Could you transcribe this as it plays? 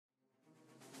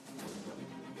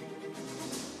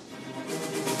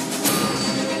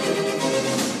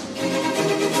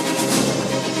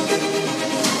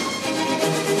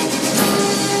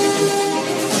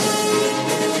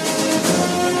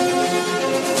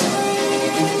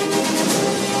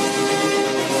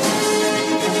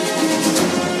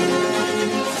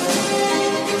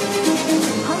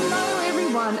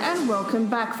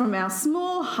from our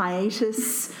small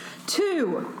hiatus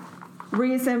to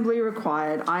reassembly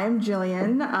required. I am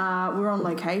Gillian. We're on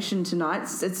location tonight.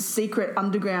 It's a secret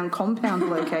underground compound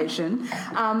location.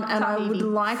 And I would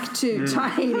like to...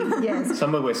 Tahiti, yes.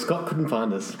 Somewhere where Scott couldn't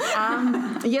find us.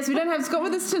 Yes, we don't have Scott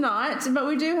with us tonight, but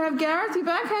we do have Gareth. You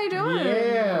back? How you doing?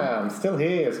 Yeah, I'm still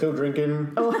here, still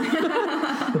drinking.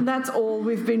 That's all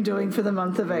we've been doing for the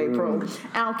month of April.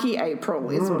 Alky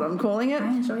April is what I'm calling it. I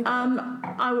enjoy that.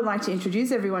 I would like to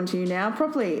introduce everyone to you now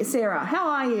properly. Sarah, how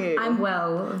are you? I'm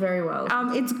well, very well.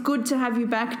 It's good to have you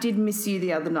back. Did miss you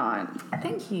the other night.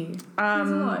 Thank you.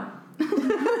 Thanks a lot.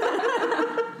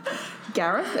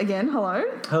 Gareth, again, hello.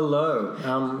 Hello.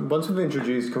 Once we've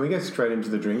introduced, can we get straight into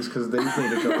the drinks? Because these need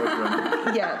to go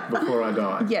over before I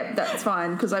die. Yeah, that's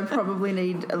fine, because I probably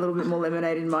need a little bit more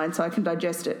lemonade in mine so I can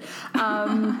digest it.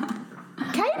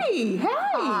 Katie, hey.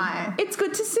 Hi. It's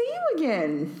good to see you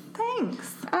again.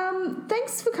 Thanks.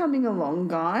 Thanks for coming along,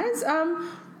 guys.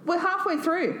 We're halfway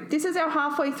through. This is our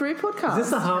halfway through podcast. Is this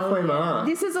the halfway mark?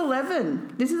 This is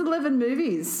 11. This is 11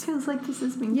 movies. Feels like this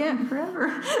has been going forever.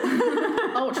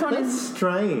 Ultron That's is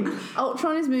strange.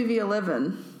 Ultron is movie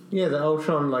 11. Yeah, the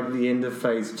Ultron, like the end of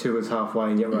phase 2 is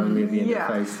halfway and yet we're only at the end of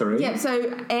phase 3. Yeah,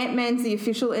 so Ant-Man's the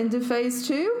official end of phase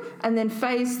 2, and then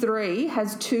phase 3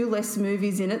 has 2 less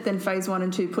movies in it than phase 1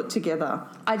 and 2 put together.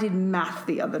 I did math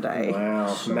the other day.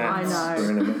 Wow, maths. I know.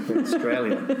 We're in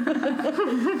Australia.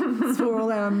 It's for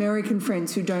all our American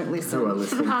friends who don't listen. Who are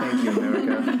listening. Thank you,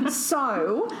 America.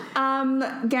 So,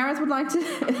 Gareth would like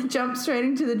to jump straight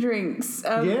into the drinks.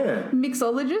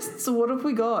 Mixologists, what have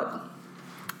we got?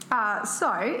 So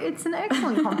it's an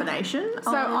excellent combination.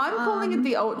 So I'm calling it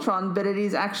the Ultron, but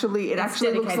it actually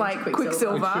looks like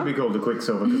Quicksilver. It should be called the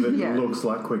Quicksilver because it looks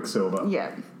like Quicksilver.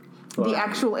 Yeah. The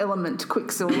actual element,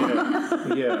 Quicksilver.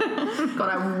 Yeah. God,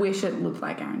 I wish it looked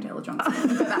like Aaron Taylor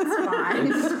Johnson, but that's fine.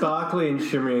 It's sparkly and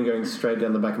shimmery and going straight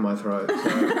down the back of my throat. So.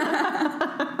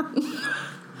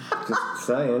 Just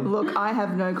saying. Look, I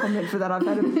have no comment for that. I've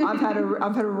had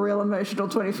a real emotional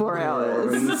 24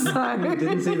 hours. So. You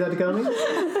didn't see that coming?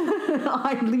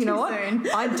 You know what?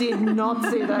 I did not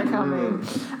see that coming.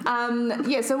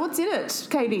 So what's in it,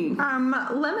 Katie?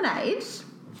 Lemonade.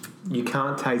 You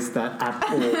can't taste that at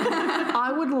all.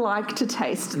 I would like to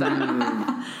taste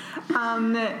that.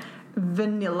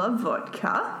 Vanilla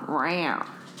vodka. Wow.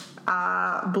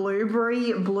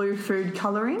 Blueberry blue food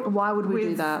colouring. Why would we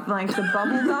do that? Like the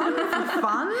bubble gum for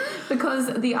fun.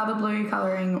 Because the other blue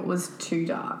colouring was too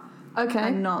dark. Okay.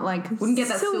 And not like wouldn't get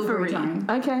that silvery tone.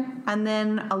 Okay. And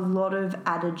then a lot of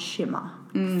added shimmer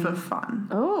for fun.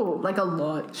 Oh, Like a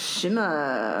lot.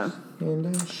 shimmer. And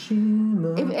a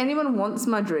shimmer. If anyone wants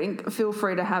my drink, feel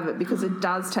free to have it because it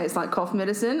does taste like cough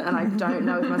medicine and I don't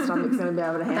know if my stomach's going to be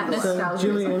able to handle it. So,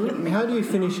 Gillian, how do you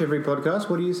finish every podcast?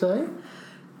 What do you say?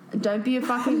 Don't be a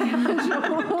fucking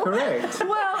casual. Correct.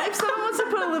 Well, if someone wants to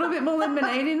put a little bit more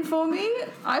lemonade in for me,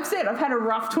 I've had a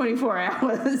rough 24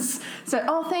 hours.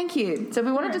 So, thank you. So if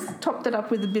we want to just top that up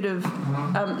with a bit of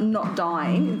not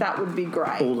dying, that would be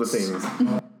great. All the things.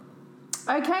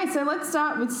 Okay, so let's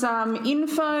start with some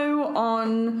info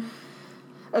on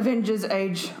Avengers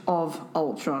Age of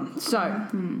Ultron. So,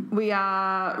 we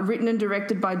are written and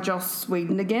directed by Joss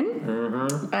Whedon again.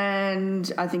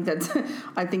 And I think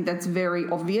that's very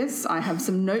obvious. I have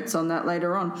some notes on that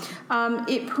later on.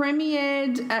 It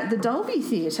premiered at the Dolby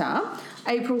Theatre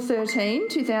April 13,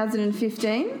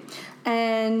 2015,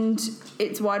 and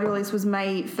its wide release was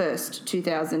May 1st,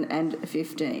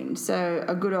 2015. So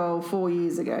a good old 4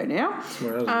 years ago now.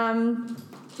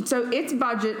 So its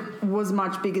budget was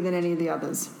much bigger than any of the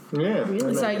others. Yeah.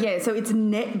 Really? So its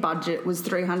net budget was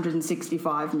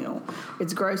 365 mil.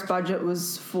 Its gross budget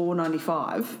was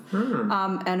 495,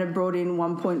 and it brought in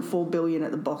 1.4 billion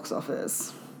at the box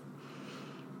office.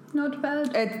 Not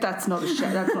bad. That's not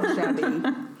shabby.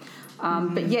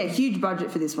 But yeah, huge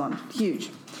budget for this one. Huge.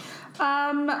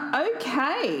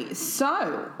 Okay,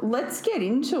 so let's get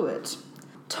into it.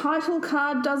 Title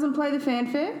card doesn't play the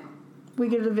fanfare. We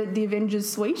get the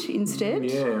Avengers suite instead.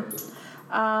 Yeah.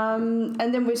 And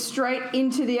then we're straight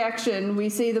into the action. We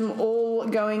see them all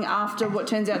going after what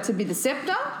turns out to be the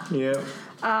scepter. Yeah.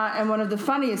 And one of the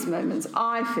funniest moments,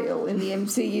 I feel, in the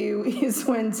MCU is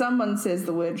when someone says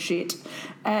the word shit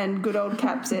and good old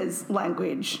Cap says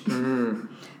language.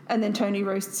 And then Tony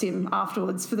roasts him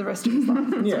afterwards for the rest of his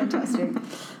life. It's fantastic.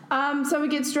 So we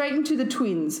get straight into the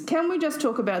twins. Can we just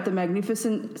talk about the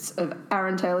magnificence of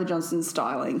Aaron Taylor Johnson's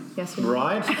styling? Yes,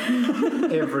 Right?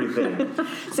 Everything.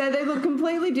 So they look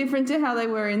completely different to how they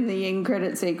were in the end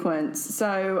credit sequence.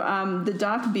 So the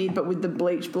dark beard but with the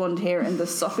bleached blonde hair and the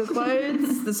soccer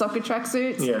clothes, the soccer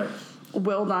tracksuits. Yeah.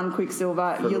 Well done,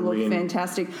 Quicksilver. For You the look win.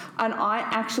 fantastic. And I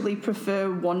actually prefer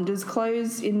Wanda's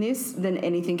clothes in this than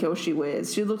anything else she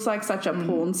wears. She looks like such a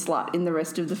porn slut in the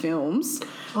rest of the films.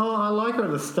 Oh, I like her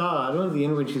at the start. I don't know at the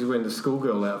end when she's wearing the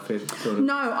schoolgirl outfit. Sort of.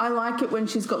 No, I like it when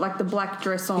she's got like the black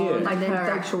dress on. Yeah. Like and then her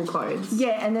they, actual clothes.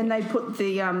 yeah, and then they put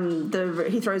the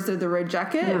he throws the red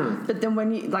jacket, but then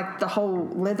when you like the whole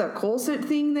leather corset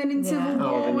thing then in Civil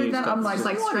Oh, War the with new that, stuff. I'm like, It's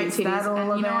like what straight is titties. that all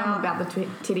And you know I'm about? about the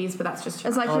titties, but that's just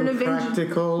It's like you're an Avenger.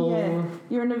 Practical. Yeah,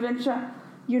 you're an Avenger.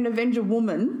 You're an Avenger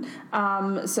woman,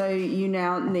 so you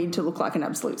now need to look like an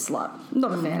absolute slut.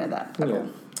 Not a fan of that at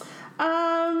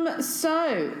all.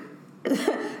 So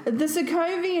the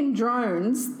Sokovian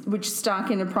drones, which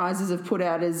Stark Enterprises have put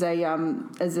out as a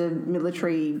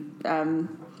military,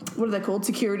 what are they called?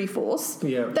 Security force.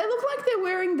 Yeah. They look like they're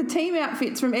wearing the team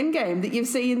outfits from Endgame that you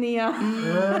see in the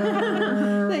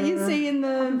that you see in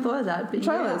the For that, but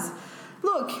trailers.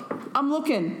 Look, I'm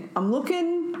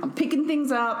picking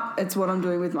things up. It's what I'm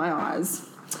doing with my eyes.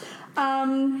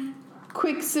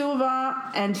 Quicksilver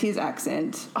and his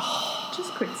accent.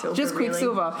 just Quicksilver. Just really.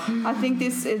 Quicksilver. I think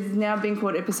this is now being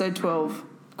called episode 12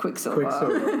 Quicksilver.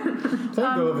 Thank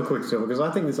God for Quicksilver, because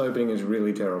I think this opening is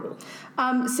really terrible.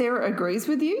 Sarah agrees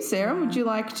with you. Sarah, would you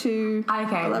like to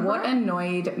Okay, elaborate? what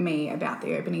annoyed me about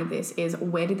the opening of this is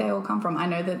where did they all come from? I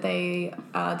know that they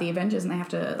are the Avengers and they have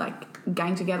to like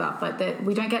gang together, but that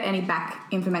we don't get any back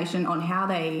information on how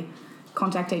they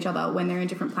contact each other when they're in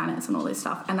different planets and all this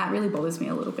stuff, and that really bothers me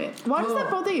a little bit. Why does that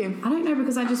bother you? I don't know,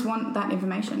 because I just want that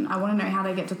information. I want to know how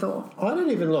they get to Thor. I don't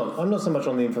even look. I'm not so much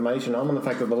on the information. I'm on the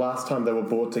fact that the last time they were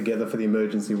brought together for the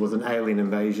emergency was an alien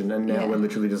invasion, and now Yeah. we're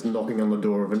literally just knocking on the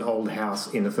door of an old house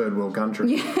in a third world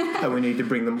country, and we need to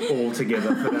bring them all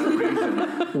together for that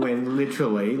reason. When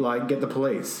literally, like, get the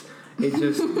police. It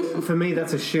just, for me,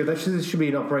 that's a shield. That should be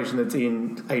an operation that's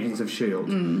in Agents of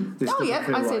S.H.I.E.L.D. This Oh, doesn't yeah,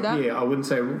 feel I see like, that. yeah, I wouldn't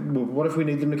say, well, what if we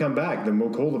need them to come back? Then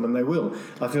we'll call them and they will.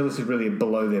 I feel this is really a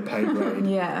below their pay grade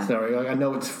Yeah. scenario. Like, I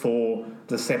know it's for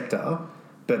the scepter,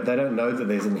 but they don't know that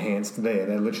there's enhanced there.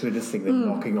 They literally just think they're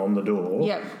knocking on the door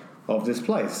Yep. of this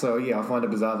place. So, yeah, I find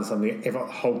it bizarre that something ever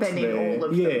Hulk's They need there. all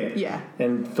of them. Yeah.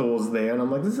 And Thor's there. And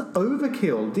I'm like, this is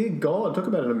overkill. Dear God, talk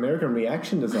about an American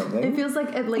reaction to something. It feels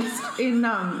like at least in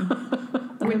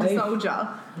Winter Soldier,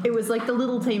 it was like the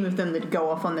little team of them that go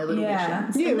off on their little Yeah.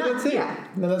 missions. Yeah, And well, that's it. Yeah,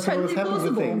 No, that's what totally happens with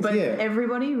plausible, things. but Yeah.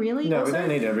 everybody really. No, also, we don't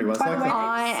need everyone. It's By the like way,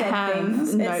 I they said have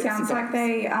things. notes It sounds about like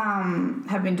they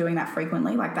have been doing that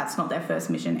frequently. Like that's not their first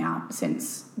mission out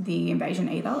since the invasion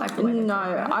either. Like the way they No, talk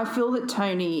about it. I feel that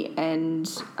Tony and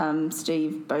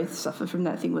Steve both suffer from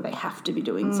that thing where they have to be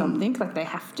doing something. Like they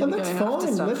have to and be that's going after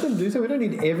fine. stuff. Let them do so. We don't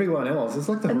need everyone else. It's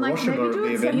like the And, like, Hiroshima of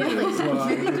maybe the do it Avengers.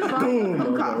 separately. Like,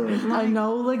 boom. I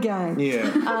know the game. Yeah.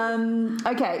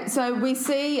 Okay, so we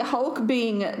see Hulk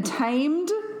being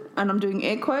tamed, and I'm doing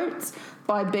air quotes,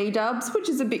 by B-dubs, which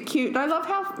is a bit cute. And I love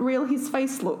how real his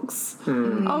face looks.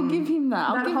 I'll give him that.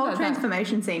 I'll that give whole that.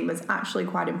 transformation scene was actually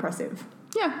quite impressive.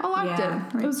 Yeah, I liked Yeah.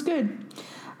 it. It was good.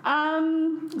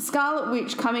 Scarlet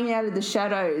Witch coming out of the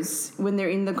shadows when they're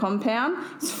in the compound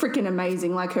is freaking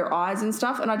amazing, like her eyes and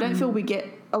stuff. And I don't feel we get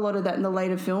a lot of that in the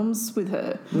later films with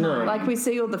her. No. Like we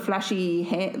see all the flashy,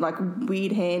 like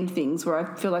weird hand things where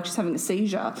I feel like she's having a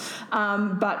seizure.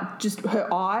 But just her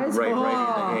eyes, Ray Ray in the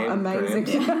hand amazing.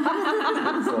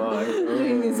 It's like,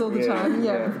 Doing this all the time,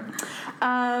 yeah.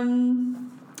 yeah.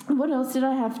 What else did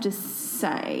I have to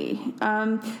say?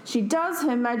 She does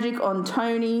her magic on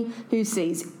Tony, who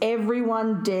sees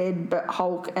everyone dead but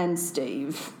Hulk and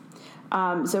Steve.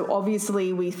 So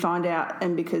obviously we find out,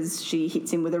 and because she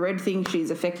hits him with a red thing,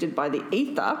 she's affected by the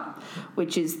ether,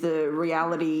 which is the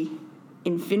reality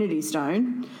Infinity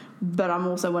Stone. But I'm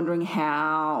also wondering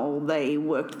how they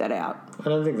worked that out. I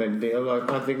don't think they do. Like,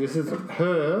 I think this is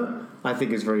her. I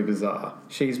think is very bizarre.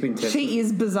 She's been tested. She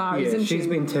is bizarre, Yeah, isn't she? she's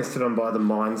been tested on by the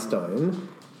Mind Stone,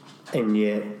 and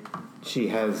yet she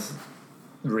has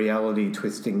reality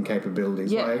twisting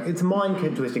capabilities. Yeah. Like, it's mind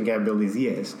twisting capabilities,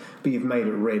 yes, but you've made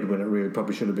it red when it really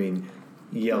probably should have been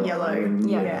yellow. Yellow, And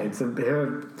yeah.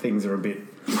 her things are a bit,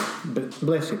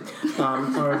 bless you,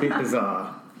 are a bit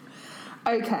bizarre.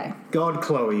 Okay. God,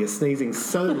 Chloe, you're sneezing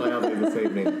so loudly this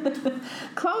evening.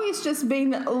 Chloe's just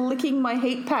been licking my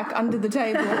heat pack under the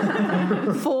table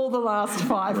for the last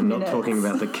 5 We're minutes. not talking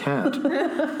about the cat.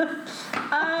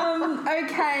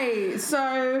 Okay,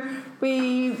 so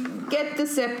we get the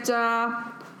scepter.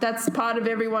 That's part of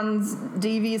everyone's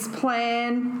devious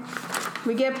plan.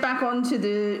 We get back onto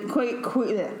the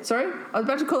sorry, I was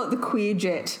about to call it the queer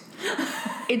jet.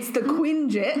 It's the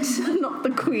Quinjet, not the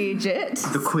queer jet.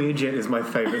 The queer jet is my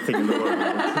favourite thing in the world.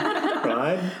 Right?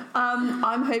 right?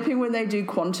 I'm hoping when they do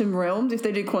Quantum Realms, if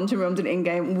they do Quantum Realms in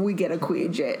Endgame, we get a queer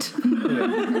jet.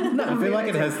 I feel like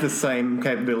it has the same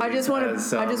capabilities.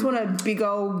 I just want a big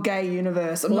old gay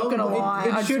universe. I'm not going to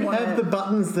lie. It should have the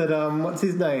buttons that what's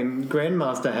his name,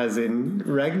 Grandmaster has in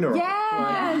Ragnarok.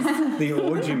 Yes. Like, the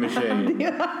orgy machine.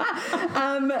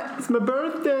 It's my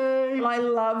birthday. I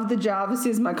love the Jarvis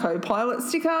is my co-pilot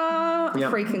sticker.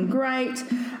 Yep. Freaking great.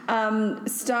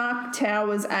 Stark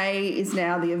Towers A is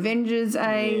now the Avengers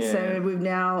A. Yeah. So we've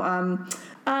now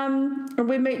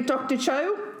we meet Dr.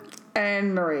 Cho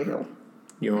and Maria Hill.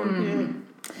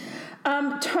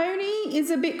 Tony is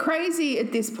a bit crazy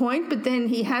at this point, but then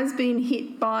he has been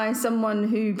hit by someone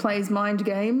who plays mind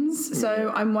games.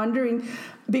 So I'm wondering,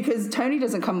 because Tony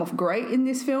doesn't come off great in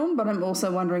this film, but I'm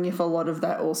also wondering if a lot of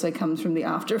that also comes from the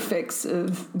after effects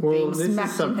of being this smacked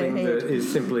is something in her head. that is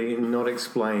simply not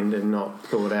explained and not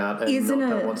thought out and Isn't not it?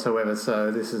 done whatsoever.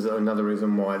 So this is another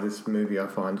reason why this movie I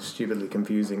find stupidly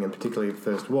confusing, and particularly at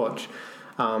first watch.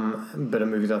 But a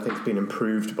movie that I think has been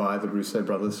improved by the Russo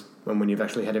brothers, and when you've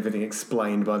actually had everything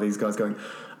explained by these guys going,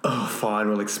 oh, fine,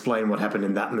 we'll explain what happened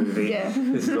in that movie. Yeah.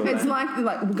 This is all It's that.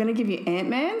 like we're going to give you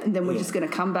Ant-Man, and then we're just going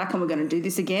to come back and we're going to do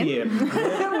this again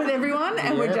with everyone,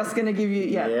 and we're just going to give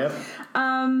you,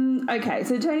 Okay,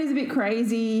 so Tony's a bit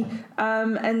crazy,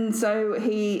 and so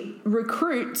he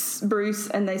recruits Bruce,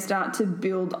 and they start to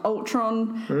build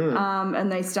Ultron,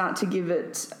 and they start to give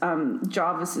it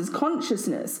Jarvis's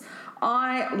consciousness.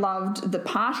 I loved the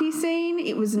party scene.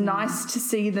 It was nice to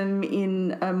see them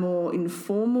in a more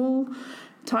informal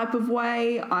type of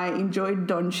way. I enjoyed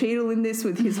Don Cheadle in this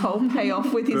with his whole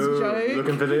payoff with his joke.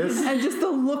 Looking for this? And just the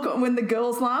look when the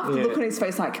girls laughed, the look on his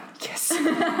face like, yes,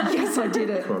 yes, I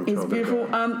did it. It's beautiful.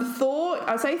 Thor,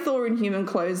 I say Thor in human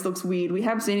clothes looks weird. We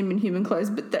have seen him in human clothes,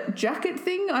 but that jacket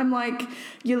thing, I'm like,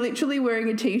 you're literally wearing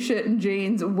a t-shirt and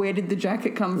jeans. Where did the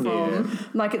jacket come from? Yeah.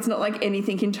 Like, it's not like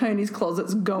anything in Tony's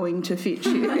closet's going to fit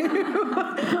you.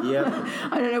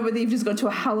 I don't know whether you've just gone to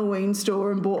a Halloween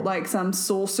store and bought like some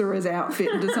sorcerer's outfit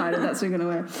and decided that's what you're going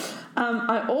to wear.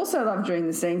 I also love during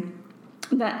the scene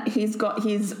that he's got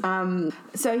his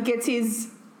so he gets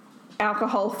his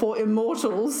alcohol for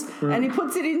immortals and he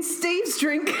puts it in Steve's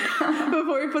drink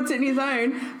before he puts it in his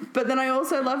own. But then I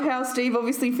also love how Steve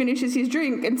obviously finishes his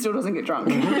drink and still doesn't get drunk.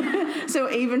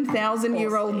 So even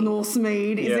 1,000-year-old Norse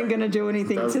mead isn't going to do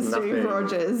anything to Steve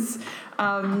Rogers.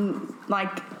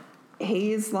 Like,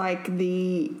 he is like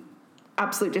the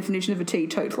absolute definition of a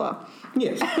teetotaler.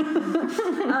 Yes.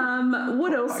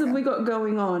 What else have we got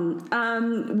going on?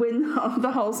 When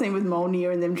the whole scene with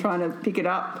Mjolnir and them trying to pick it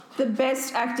up. The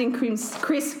best acting Chris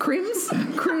Hemsworth.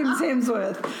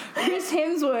 Chris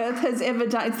Hemsworth has ever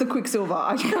done. It's the Quicksilver.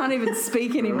 I can't even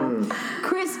speak anymore.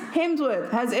 Chris Hemsworth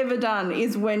has ever done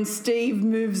is when Steve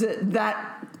moves it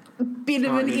that bit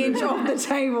of an inch off the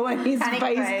table and his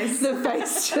face, the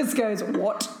face just goes,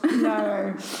 what?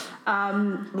 No.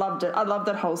 Loved it. I love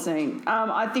that whole scene.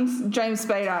 I think James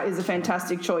Spader is a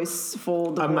fantastic choice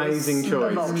for the amazing voice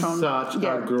choice. of Ultron. Such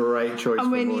a great choice.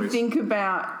 And when for you think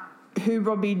about who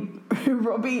Robbie,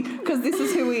 because this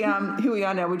is who we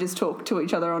are now. We just talk to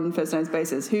each other on first names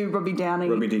basis. Who Robbie Downey?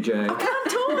 Robbie DJ. I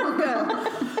can't talk.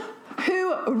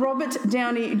 Who Robert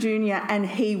Downey Jr. and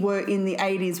he were in the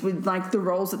 80s with like the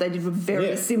roles that they did were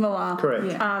very similar. Correct.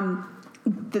 Yeah.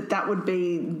 That would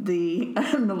be the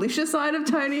militia side of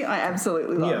Tony. I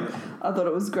absolutely love it. I thought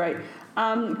it was great.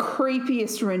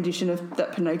 Creepiest rendition of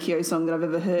that Pinocchio song that I've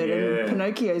ever heard. And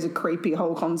Pinocchio's a creepy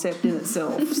whole concept in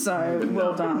itself. So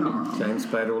well done. James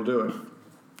Spader will do it.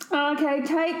 Okay,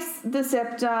 takes the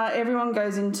scepter. Everyone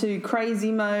goes into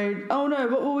crazy mode. Oh no,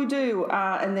 what will we do?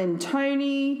 And then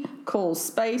Tony calls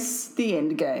space the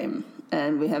end game.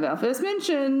 And we have our first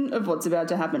mention of what's about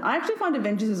to happen. I actually find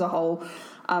Avengers as a whole,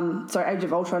 Age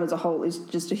of Ultron as a whole is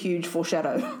just a huge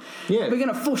foreshadow. Yeah. We're going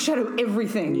to foreshadow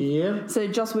everything. Yeah. So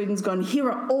Joss Whedon's gone,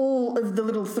 here are all of the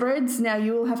little threads. Now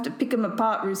you all have to pick them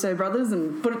apart, Russo brothers,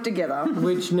 and put it together.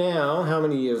 Which now, how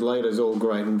many years later, is all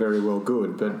great and very well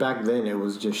good. But back then it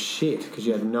was just shit because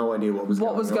you had no idea what was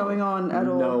going on at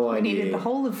all. No idea. We needed the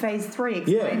whole of Phase 3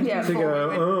 explained. Yeah. To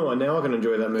go, now I can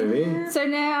enjoy that movie. So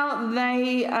now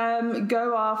they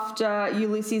go after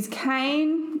Ulysses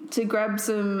Kane to grab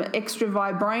some extra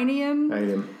vibranium. Hate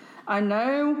him. I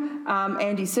know.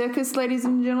 Andy Serkis, ladies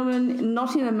and gentlemen,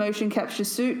 not in a motion capture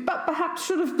suit, but perhaps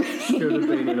should have been. Should have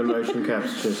been in a motion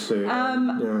capture suit.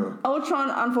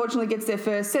 Ultron unfortunately gets there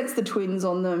first, sets the twins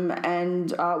on them,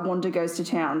 and Wanda goes to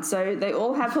town. So they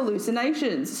all have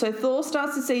hallucinations. So Thor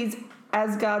starts to see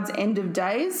Asgard's end of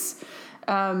days,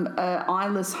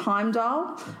 eyeless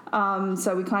Heimdall.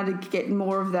 So we kind of get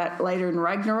more of that later in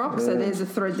Ragnarok. So there's a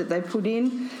thread that they put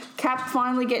in. Cap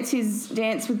finally gets his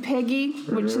dance with Peggy,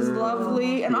 which is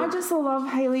lovely. And I just love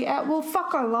Hayley Atwell.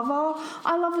 Fuck, I love her.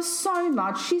 I love her so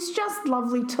much. She's just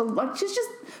lovely to like. She's just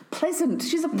pleasant.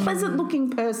 She's a pleasant looking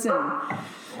person.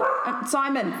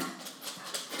 Simon.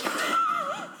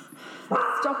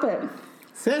 Stop it.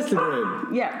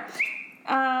 Sensitive. Yeah.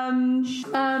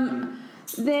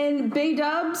 Then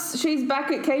B-Dubs, she's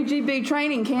back at KGB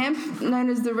training camp, known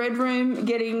as the Red Room,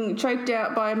 getting choked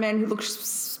out by a man who looks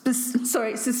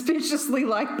suspiciously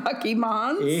like Bucky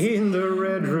Barnes. In the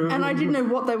Red Room. And I didn't know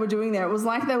what they were doing there. It was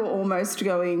like they were almost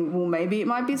going, well, maybe it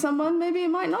might be someone, maybe it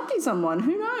might not be someone.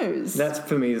 Who knows? That's,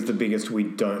 for me, is the biggest we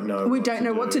don't know. We don't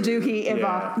know what to do here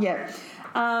ever. Yeah.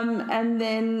 And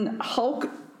then Hulk...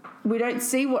 We don't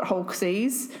see what Hulk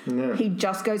sees. No. He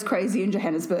just goes crazy in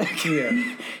Johannesburg.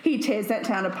 Yeah. He tears that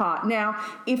town apart. Now,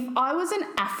 if I was an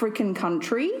African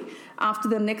country, after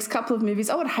the next couple of movies,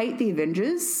 I would hate the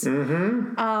Avengers.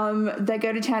 Mm-hmm. They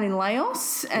go to town in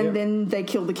Laos and then they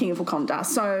kill the King of Wakanda.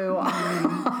 So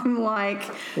I'm like,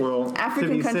 well,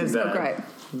 African countries are great.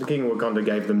 The King of Wakanda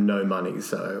gave them no money,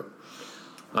 so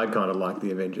I kind of like the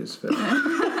Avengers for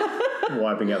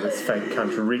wiping out this fake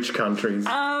country, rich countries.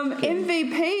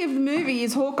 MVP of the movie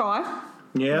is Hawkeye.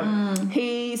 Yeah.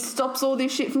 He stops all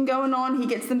this shit from going on. He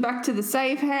gets them back to the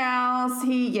safe house.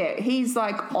 He's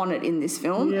like on it in this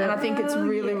film. Yeah. And I think it's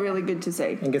really, really good to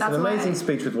see. And gets an amazing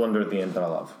speech with Wanda at the end that I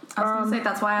love. I was going to say,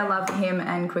 that's why I love him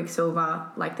and Quicksilver,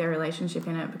 like their relationship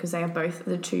in it, because they are both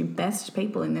the two best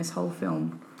people in this whole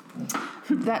film.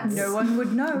 No one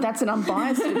would know. That's an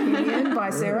unbiased opinion by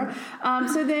Sarah.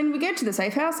 So then we get to the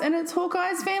safe house and it's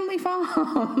Hawkeye's family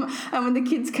farm. And when the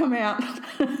kids come out,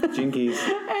 Jinkies.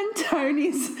 And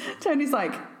Tony's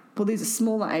like, well, these are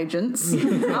smaller agents.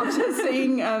 After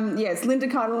seeing, yes, Linda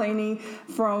Cardellini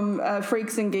from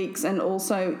Freaks and Geeks and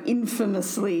also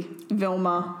infamously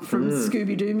Velma from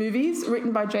Scooby-Doo movies,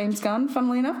 written by James Gunn,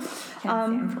 funnily enough.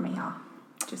 Sam from ER.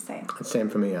 Just saying. Sam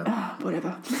from ER.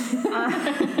 Whatever.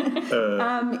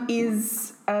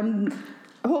 Is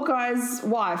Hawkeye's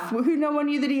wife, who no one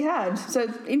knew that he had.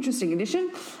 So, interesting addition.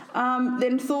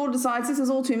 Then Thor decides this is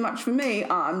all too much for me.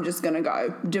 I'm just going to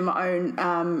go do my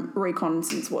own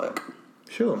reconnaissance work.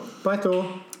 Sure. Bye,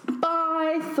 Thor.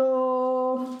 Bye,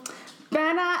 Thor.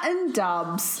 Banner and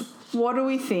Dubs. What do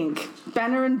we think?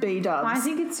 Banner and B-Dubs. I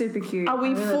think it's super cute. Are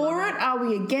we for it? Are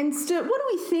we against it? What do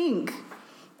we think?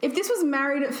 If this was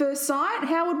Married at First Sight,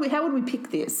 how would we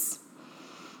pick this?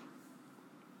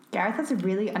 Gareth has a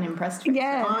really unimpressed face.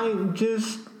 Yeah. I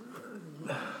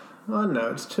don't know,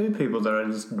 it's two people that I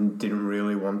just didn't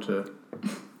really want to...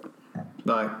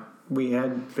 Like, we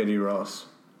had Betty Ross,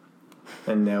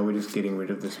 and now we're just getting rid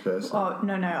of this person. Oh,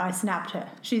 no, I snapped her.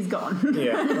 She's gone.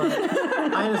 Yeah.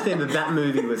 I understand that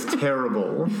movie was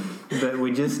terrible, but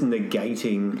we're just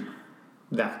negating...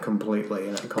 that completely.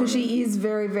 Because she is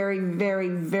very, very, very,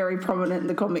 very prominent in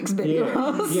the comics, Betty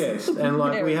Ross. Yes, and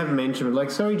like we have mentioned, like,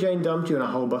 sorry Jane dumped you and a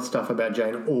whole bunch of stuff about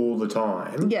Jane all the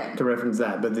time to reference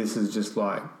that, but this is just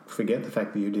like, forget the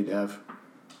fact that you did have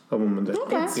a woman that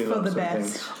it's for the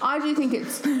best. I do think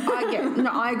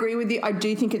I agree with you. I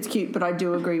do think it's cute, but I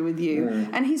do agree with you.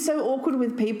 And he's so awkward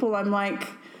with people. I'm like...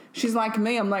 She's like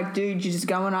me. I'm like, dude, you're just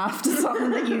going after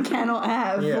something that you cannot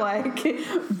have. Yeah. Like,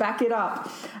 back it up.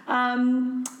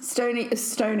 Stony,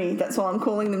 that's what I'm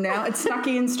calling them now. It's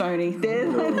Stucky and Stony. They're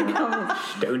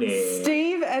Stony.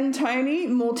 Steve and Tony,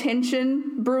 more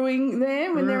tension brewing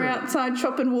there when they're outside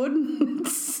chopping wood.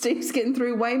 Steve's getting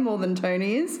through way more than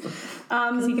Tony is.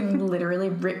 Because he can literally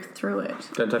rip through it.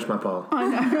 Don't touch my pole. I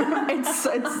know. It's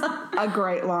a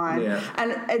great line. Yeah.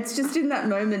 And it's just in that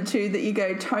moment too that you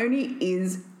go, Tony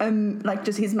is like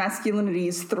just his masculinity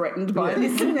is threatened by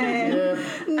this man.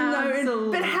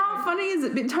 No, but how funny is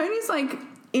it? But Tony's like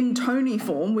in Tony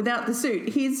form without the suit.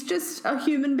 He's just a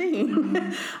human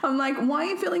being. I'm like, why are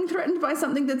you feeling threatened by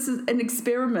something that's an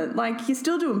experiment? Like, you're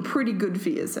still doing pretty good for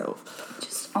yourself.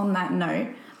 Just on that note,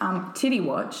 titty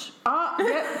watch.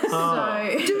 Yep.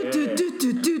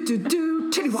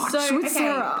 Titty watch with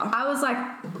Sarah. I was like,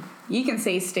 you can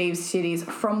see Steve's titties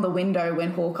from the window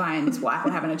when Hawkeye and his wife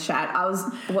were having a chat. I was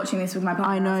watching this with my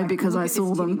partner. I know, because I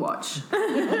saw them. Watch.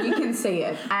 You can see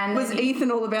it. And was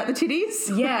Ethan all about the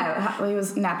titties? Yeah, he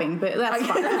was napping, but that's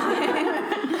fine.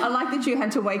 I like that you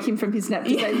had to wake him from his nap to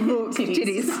say, look,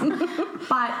 titties.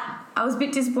 But I was a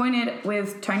bit disappointed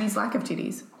with Tony's lack of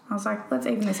titties. I was like, let's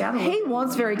even this out a little. He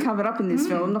was very covered up in this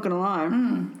film, I'm not going to lie.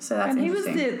 So that's he was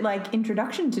the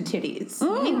introduction to titties.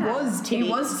 He was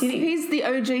titties. He's the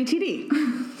OG titty.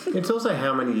 It's also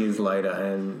how many years later,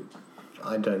 and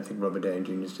I don't think Robert Downey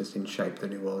Jr. is just in shape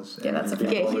that he was. Yeah, that's a been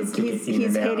fact. bothered to get in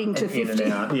he's and out heading to and in 50.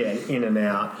 and out. Yeah, in and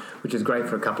out, which is great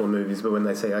for a couple of movies. But when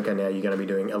they say, okay, now you're going to be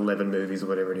doing 11 movies or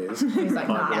whatever it is, He's like,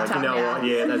 nah, you know what?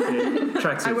 Yeah, that's it. I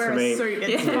Tracksuits wear for me. a suit,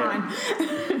 it's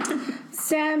fine.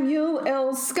 Samuel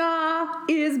L. Scar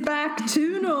is back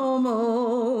to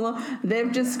normal.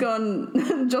 They've just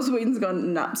gone. Joss Whedon's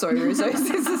gone. Nah, sorry, Russo.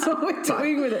 This is what we're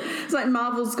doing with it. It's like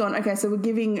Marvel's gone. Okay, so we're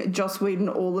giving Joss Whedon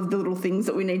all of the little things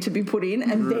that we need to be put in,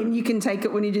 and then you can take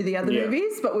it when you do the other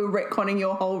movies. But we're retconning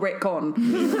your whole retcon.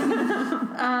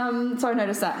 So I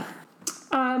noticed that.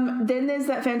 Then there's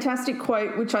that fantastic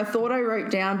quote, which I thought I wrote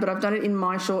down, but I've done it in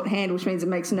my shorthand, which means it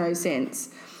makes no sense,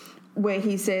 where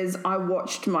he says, I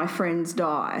watched my friends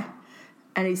die.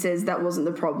 And he says, that wasn't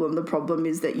the problem. The problem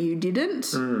is that you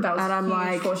didn't. That was and I'm huge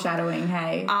like, foreshadowing,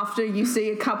 hey. after you see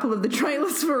a couple of the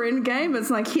trailers for Endgame, it's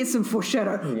like, here's some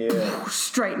foreshadow. Yeah.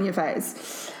 Straight in your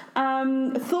face.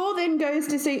 Thor then goes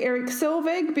to see Eric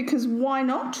Selvig, because why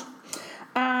not?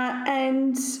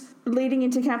 And leading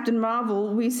into Captain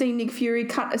Marvel, we see Nick Fury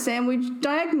cut a sandwich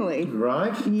diagonally.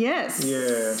 Right? Yes.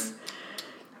 Yeah.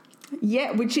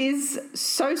 Yeah, which is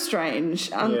so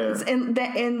strange.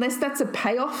 Unless that's a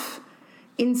payoff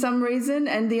in some reason,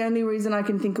 and the only reason I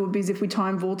can think of is if we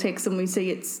time vortex and we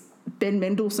see it's Ben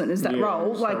Mendelsohn as that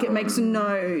role. Like, it makes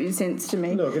no sense to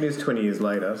me. Look, it is 20 years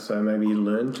later, so maybe he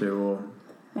learned to, or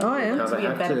Oh, yeah. how To they be a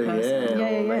had better to, person. Yeah,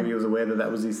 or yeah, maybe yeah. he was aware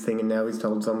that was his thing, and now he's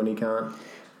told someone he can't.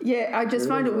 Yeah, I just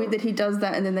find it weird that he does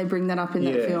that and then they bring that up in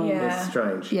that film. Yeah. It's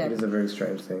strange. Yeah. It is a very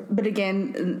strange thing. But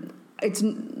again,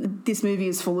 this movie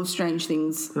is full of strange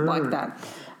things like that.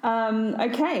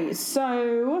 Okay,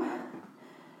 so...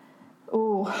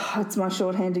 Oh, it's my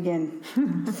shorthand again.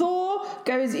 Thor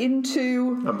goes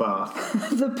into A bath.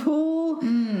 the pool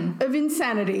of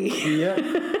insanity. Yeah.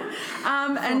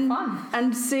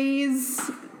 And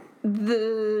sees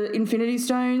the Infinity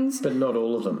Stones, But not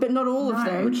all of them. but not all of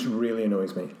them. Which really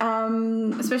annoys me.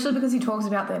 Especially because he talks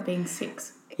about there being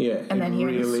 6. Yeah. And then it he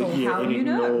only really, saw how it you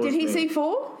know. ignores Did he me. see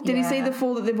 4? Did he see Yeah. the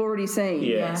 4 that they've already seen?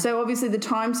 Yeah. So obviously the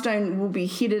time stone will be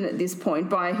hidden at this point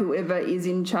by whoever is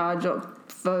in charge of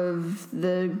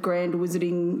the grand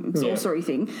wizarding sorcery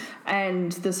thing,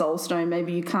 and the soul stone.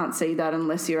 Maybe you can't see that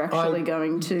unless you're actually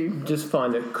going to. Just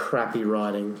find it crappy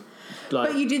writing. Like,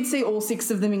 But you did see all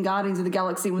 6 of them in Guardians of the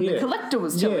Galaxy when the Collector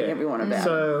was telling everyone about it.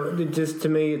 So it just to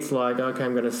me, it's like, okay,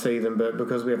 I'm going to see them, but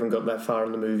because we haven't got that far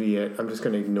in the movie yet, I'm just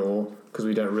going to ignore because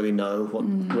we don't really know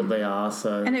what they are.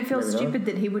 So And it feels maybe not. stupid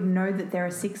that he would know that there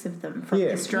are 6 of them from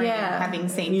Australia, Yeah. having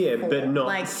seen Yeah, 4. but not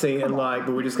like, seeing come on.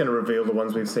 but we're just going to reveal the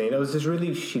ones we've seen. It was just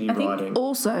really shitty writing.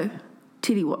 Also,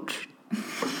 titty watch.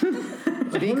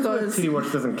 Because Titty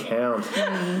Watch doesn't count.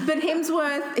 But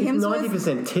Hemsworth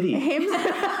 90% titty.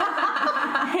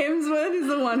 Hemsworth is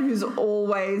the one who's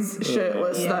always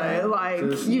shirtless though. Like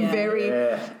Just-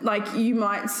 like you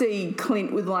might see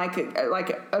Clint with like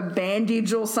a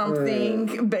bandage or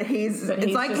something, but it's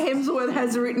like just- Hemsworth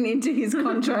has written into his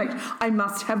contract, I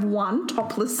must have one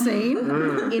topless scene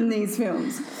in these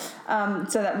films.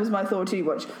 So that was my Thor titty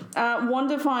watch.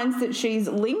 Wanda finds that she's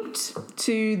linked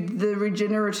to the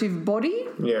regenerative body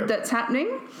that's happening.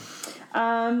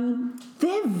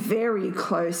 They're very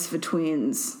close for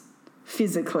twins,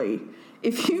 physically.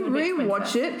 If you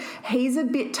rewatch it, he's a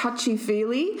bit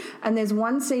touchy-feely, and there's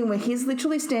one scene where he's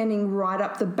literally standing right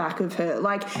up the back of her.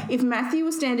 Like, if Matthew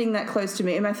was standing that close to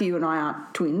me, and Matthew and I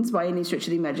aren't twins by any stretch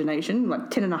of the imagination, like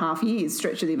 10 and a half years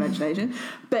stretch of the imagination,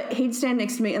 but he'd stand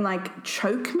next to me and, like,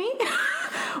 choke me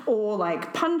or,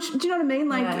 like, punch. Do you know what I mean?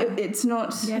 Like, it's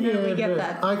not... Yeah, no, we get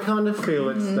that. I kind of feel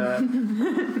it's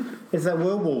that... It's that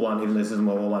World War One, even this is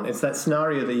World War One. It's that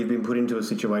scenario that you've been put into a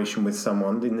situation with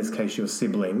someone, in this case your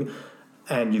sibling,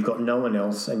 and you've got no one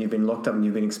else, and you've been locked up and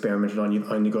you've been experimented on, you've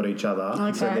only got each other.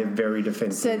 Okay. So they're very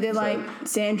defensive. So they're like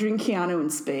Sandra and Keanu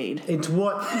and Speed. It's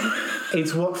what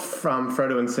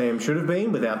Frodo and Sam should have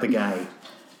been without the gay.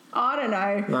 I don't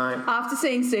know. Like, After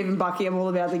seeing Stephen Bucky, I'm all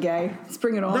about the gay. Let's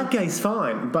bring it on. that gay's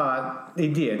fine, but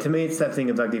to me it's that thing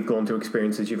of like you've gone through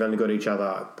experiences, you've only got each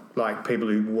other. Like people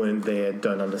who weren't there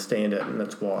don't understand it, and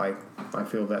that's why I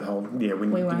feel that whole we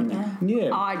weren't there.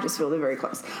 Yeah. I just feel they're very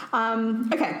close.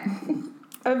 Okay.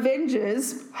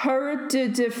 Avengers, her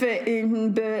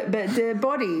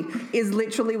body is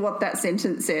literally what that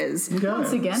sentence says.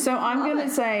 Once again. So I'm going to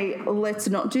say, let's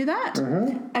not do that,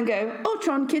 and go,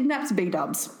 Ultron kidnaps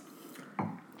B-dubs.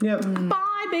 Yep.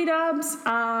 Bye, B-dubs.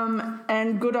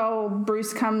 And good old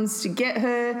Bruce comes to get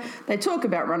her. They talk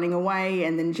about running away,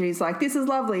 and then she's like, this is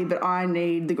lovely, but I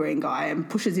need the green guy, and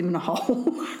pushes him in a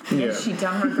hole. Yeah. She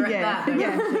don't regret that.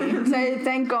 Yeah. So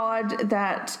thank God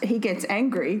that he gets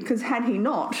angry, because had he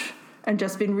not, and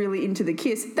just been really into the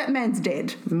kiss, that man's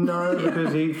dead. No,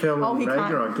 because he fell on he can't.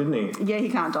 Ragnarok, didn't he? Yeah, he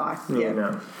can't die. Yeah.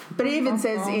 No. But he even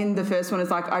says in the first one,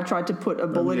 it's like, I tried to put a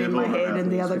bullet in my head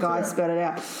and the other guy spat it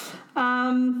out.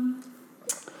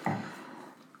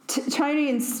 Tony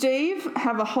and Steve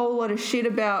have a whole lot of shit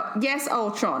about, yes,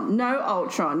 Ultron, no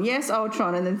Ultron, yes,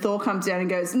 Ultron, and then Thor comes down and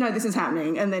goes, no, this is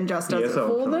happening, and then just does it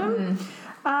for them.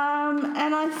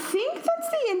 And I think that's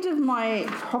the end of my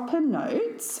proper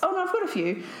notes. Oh, no, I've got a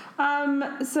few.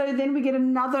 So then we get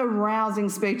another rousing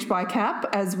speech by Cap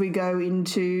as we go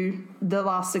into the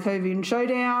last Sokovian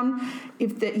showdown.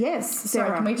 Yes, Sarah.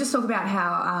 Sorry, can we just talk about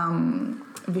how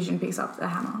Vision picks up the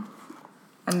hammer?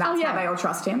 And that's how they all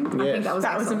trust him. Yes. I think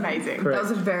that was amazing. Correct. That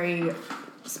was a very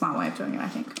smart way of doing it, I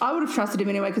think. I would have trusted him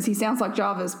anyway because he sounds like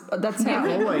Jarvis. That's how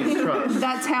Always trust.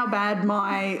 That's how bad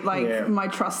my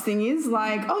trust thing is.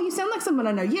 Like, oh, you sound like someone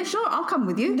I know. Yeah, sure, I'll come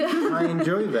with you. I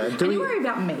enjoy that. Don't worry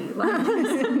about me.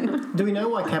 Do we know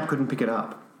why Cap couldn't pick it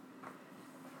up?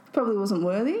 Probably wasn't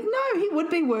worthy. No, he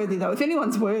would be worthy though. If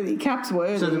anyone's worthy, Cap's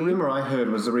worthy. So the rumour I heard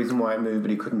was the reason why it moved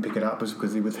but he couldn't pick it up was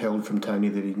because he withheld from Tony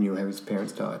that he knew how his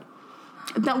parents died.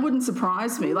 That wouldn't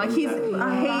surprise me. Like he's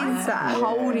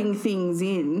holding things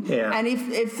in, and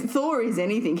if Thor is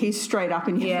anything, he's straight up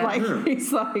in here. Like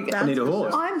he's like, I need a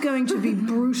horse. I'm going to be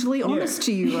brutally honest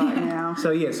to you right now.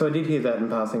 So I did hear that in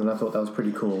passing, and I thought that was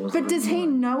pretty cool. But does he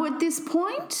know at this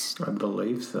point? I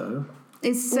believe so.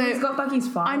 He's got Bucky's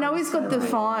file. I know he's got the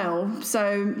file.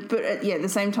 So, but at the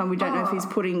same time, we don't know if he's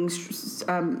putting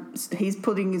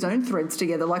his own threads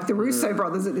together, like the Russo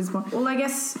brothers at this point. Well, I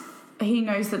guess he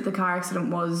knows that the car accident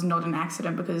was not an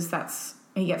accident because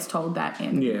he gets told that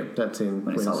in... Yeah, that's in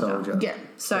Winter Soldier. Yeah.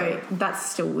 So that's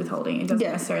still withholding. It doesn't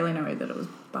necessarily know that it was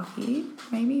Bucky,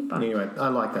 maybe. But anyway, I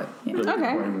like that. Yeah. Really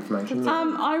Okay. information.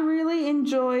 I really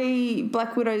enjoy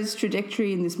Black Widow's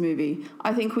trajectory in this movie.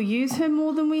 I think we use her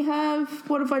more than we have.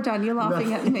 What have I done? You're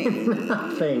laughing at me.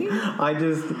 Nothing. I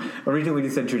just... Originally when you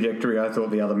said trajectory, I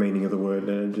thought the other meaning of the word,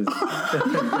 and it just...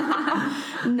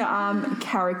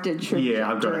 Character trajectory. Yeah,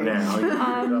 I've got it now.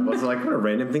 I was like, what a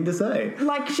random thing to say.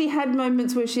 Like, she had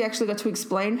moments where she actually got to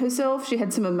explain herself. She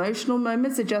had some emotional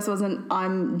moments. It just wasn't,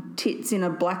 I'm tits in a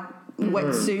black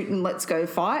wetsuit and let's go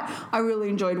fight. I really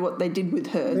enjoyed what they did with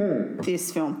her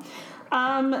this film.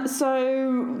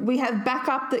 So we have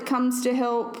backup that comes to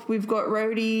help. We've got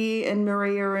Rhodey and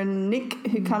Maria and Nick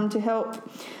who come to help.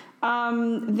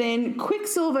 Then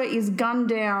Quicksilver is gunned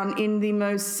down in the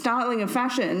most startling of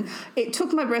fashion. It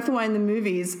took my breath away in the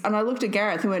movies, and I looked at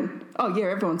Gareth and went, oh yeah,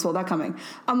 everyone saw that coming.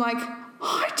 I'm like,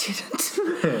 I didn't.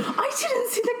 I didn't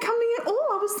see that coming at all.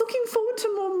 I was looking forward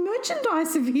to more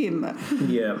merchandise of him.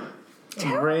 Yeah.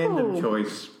 Terrible. Random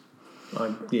choice.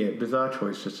 Bizarre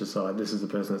choice, just decide this is the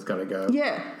person that's going to go.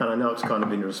 Yeah. And I know it's kind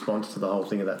of in response to the whole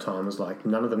thing at that time. It was like,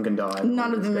 none of them can die.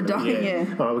 None of them are dying, yeah.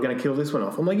 All right, we're going to kill this one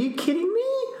off. I'm like, are you kidding me?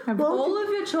 All of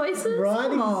your choices?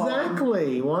 Right,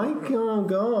 exactly. Why? Oh,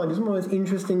 God. He's one of the most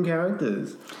interesting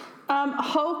characters.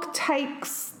 Hulk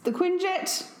takes the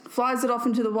Quinjet, flies it off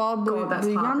into the wild blue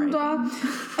yonder.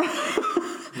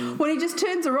 When he just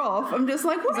turns her off, I'm just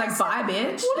like, what? He's like, bye,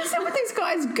 bitch. What is it with these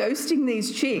guys ghosting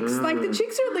these chicks? Like, the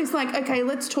chicks are at least like, okay,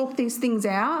 let's talk these things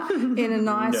out in a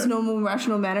nice, normal,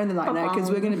 rational manner. And they're like, no,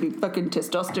 because we're going to be fucking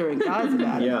testosterone guys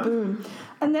about it. Boom.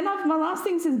 And then my last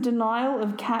thing says denial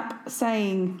of Cap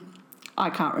saying, I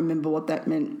can't remember what that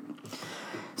meant.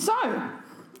 So,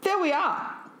 there we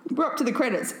are. We're up to the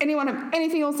credits. Anyone have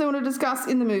anything else they want to discuss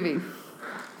in the movie?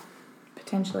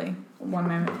 Potentially. One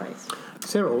moment, please.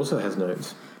 Sarah also has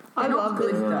notes. I love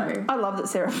though. I love that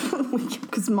Sarah,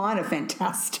 because mine are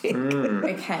fantastic.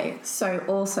 Okay, so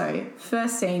also,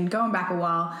 first scene, going back a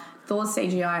while, Thor's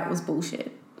CGI was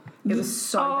bullshit. It was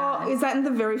so bad. Is that in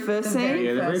the very first scene? very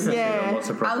Yeah, the very first Yeah. lots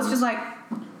of I problems. was just like,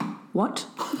 What?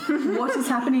 what is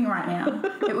happening right now?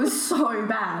 It was so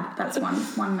bad. That's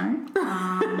one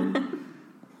note.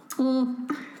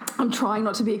 I'm trying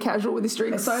not to be a casual with this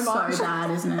drink It's so much. so bad,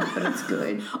 isn't it? But it's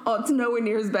good. Oh, it's nowhere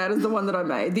near as bad as the one that I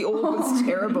made. The orb was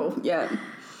terrible. Yeah.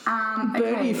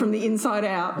 Burn you from the inside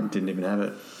out. Didn't even have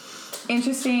it.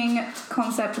 Interesting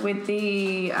concept with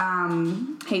the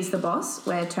he's the boss,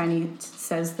 where Tony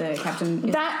says the captain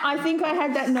is... That, I think I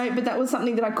had that note, but that was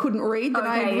something that I couldn't read that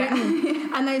I had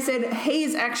written. And they said,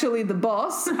 he's actually the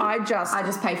boss. I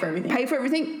just pay for everything. pay for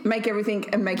everything, make everything,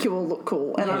 and make you all look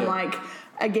cool. And I'm like,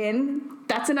 again,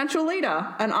 that's a natural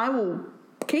leader. And I will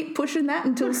keep pushing that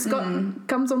until Scott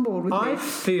comes on board with I me.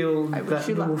 feel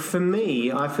that, for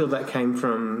me, I feel that came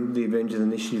from the Avengers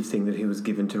Initiative thing that he was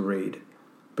given to read.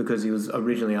 because he was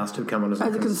originally asked to come on as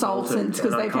a consultant,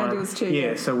 because they found he was too.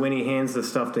 Yeah, so when he hands the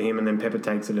stuff to him and then Pepper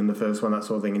takes it in the first one, that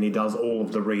sort of thing, and he does all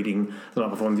of the reading the night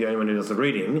before, I'm the only one who does the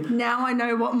reading. Now I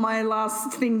know what my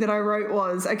last thing that I wrote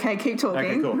was. Okay, keep talking.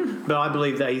 Okay, cool. But I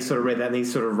believe that he sort of read that and he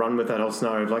sort of run with that whole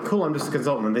scenario of like, cool, I'm just a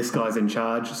consultant and this guy's in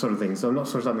charge sort of thing. So I'm not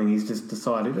sort of something he's just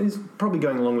decided. He's probably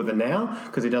going along with it now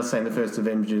because he does say in the first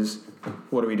Avengers,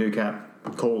 what do we do, Cap?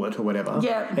 Call it or whatever.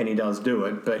 Yeah. And he does do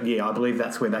it. But yeah, I believe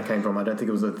that's where that came from. I don't think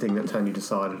it was a thing that Tony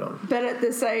decided on. But at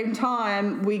the same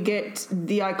time, we get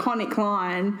the iconic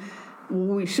line.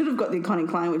 We should have got the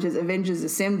iconic line, which is Avengers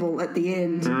Assemble at the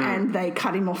end, and they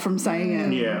cut him off from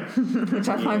saying it. Yeah. Which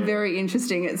I find very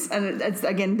interesting. It's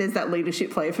again, there's that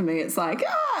leadership play for me. It's like,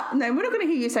 no, we're not going to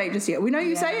hear you say it just yet. We know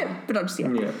you say it, but not just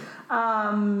yet. Yeah.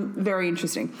 Very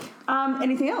interesting.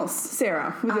 Anything else,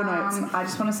 Sarah, with your notes? I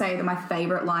just want to say that my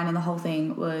favourite line in the whole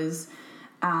thing was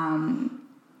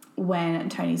when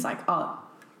Tony's like,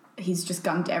 he's just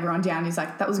gunned everyone down. He's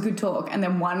like, that was a good talk. And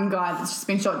then one guy that's just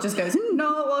been shot just goes,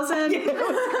 no, it wasn't.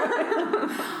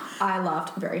 I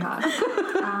laughed very hard.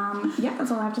 Yeah,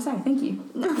 that's all I have to say. Thank you.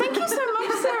 Thank you so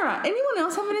much, Sarah. Anyone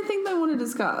else have anything they want to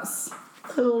discuss?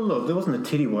 Oh, look, there wasn't a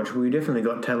titty watch, but we definitely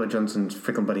got Taylor Johnson's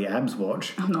frickin' buddy abs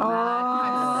watch. I'm not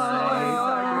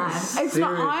mad. It's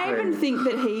not. I even think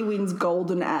that he wins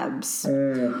golden abs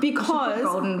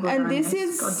because, and this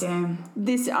is goddamn.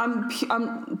 This.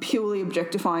 I'm purely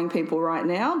objectifying people right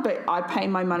now, but I pay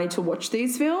my money to watch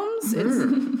these films.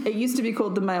 It used to be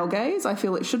called the male gaze. I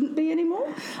feel it shouldn't be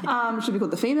anymore. It should be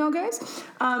called the female gaze.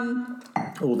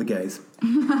 All the gays. He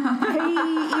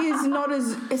is not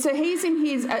as. So he's in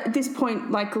his at this point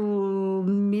like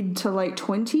mid to late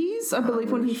 20s, I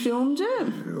believe, when he filmed it.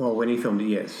 Well, when he filmed it,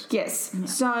 yes. Yes. Yeah.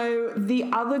 So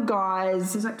the other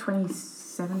guys... He's like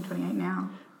 27, 28 now.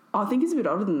 I think he's a bit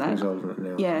older than that. He's older than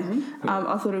that now. Yeah.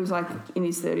 I thought he was like in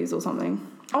his 30s or something.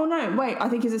 Oh, no, wait. I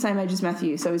think he's the same age as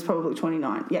Matthew, so he's probably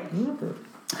 29. Yeah.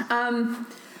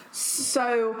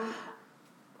 So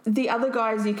the other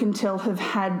guys, you can tell, have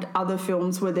had other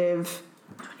films where they've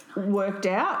worked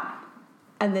out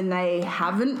and then they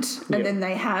haven't, and then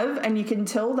they have, and you can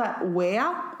tell that wear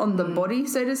on the body,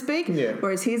 so to speak. Yeah.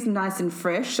 Whereas he's nice and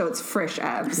fresh, so it's fresh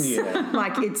abs. Yeah.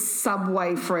 Like it's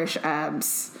Subway fresh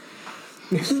abs.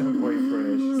 Subway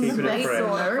fresh. Keep it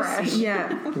fresh.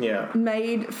 Yeah. Yeah.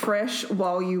 Made fresh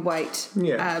while you wait.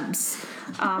 Yeah. Abs.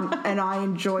 And I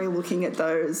enjoy looking at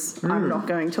those. I'm not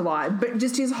going to lie, but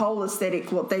just his whole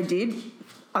aesthetic, what they did.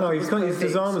 His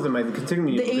design was amazing. Considering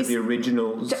you look at the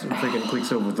originals, freaking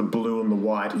Quicksilver with the blue and the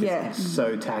white, it's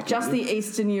so tacky. Just the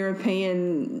Eastern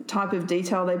European type of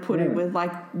detail they put in with,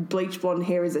 like, bleach blonde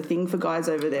hair is a thing for guys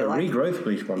over there. Like regrowth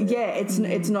bleach blonde hair. Yeah,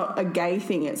 it's not a gay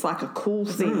thing. It's like a cool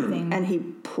thing, and he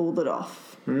pulled it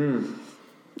off.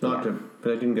 But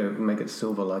they didn't go make it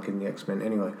silver like in the X-Men.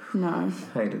 Anyway, no,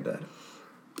 hated that.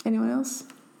 Anyone else?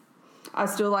 I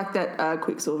still like that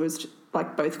Quicksilver's.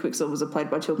 Like both Quicksilvers are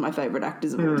played by two of my favourite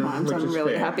actors of all time, so I'm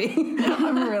really happy.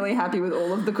 I'm really happy with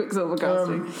all of the Quicksilver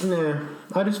casting. Yeah,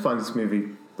 I just find this movie,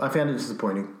 I found it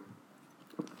disappointing.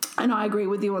 And I agree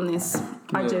with you on this.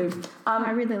 Yeah. I do.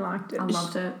 I really liked it. I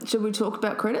loved it. Should we talk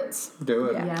about credits? Do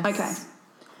it. Yes. Okay.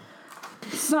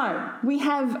 So, we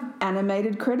have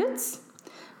animated credits,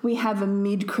 we have a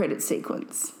mid-credit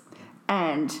sequence,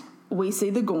 and we see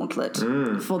the Gauntlet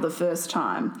for the first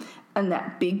time. And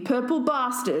that big purple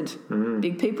bastard,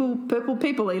 big purple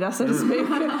people eater, so to speak,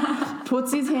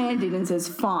 puts his hand in and says,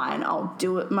 fine, I'll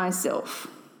do it myself.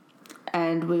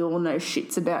 And we all know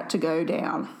shit's about to go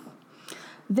down.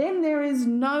 Then there is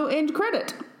no end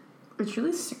credit. Which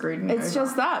really screwed me It's over.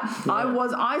 just that. Yeah.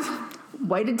 I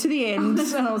waited to the end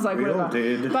and I was like, we whatever. all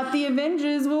did. But the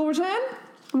Avengers will return,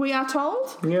 we are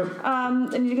told. Yep.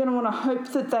 And you're going to want to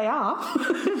hope that they are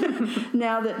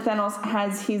now that Thanos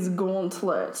has his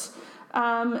gauntlet.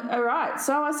 All right,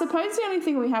 so I suppose the only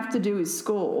thing we have to do is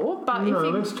score. But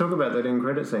let's talk about that end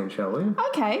credit scene, shall we?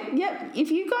 Okay, yep.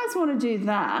 If you guys want to do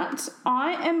that,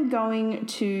 I am going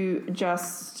to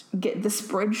just get the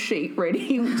spreadsheet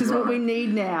ready, which is what we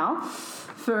need now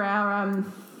for our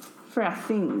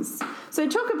things. So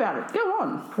talk about it. Go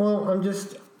on. Well,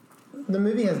 the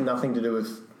movie has nothing to do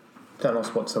with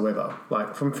Thanos whatsoever.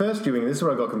 Like, from first viewing, this is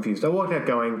where I got confused. I walked out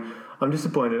going, I'm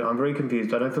disappointed, I'm very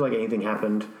confused, I don't feel like anything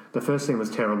happened. The first scene was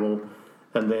terrible,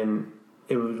 and then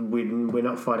we're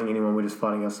not fighting anyone, we're just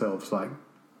fighting ourselves. Like,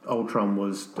 Ultron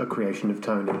was a creation of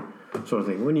Tony, sort of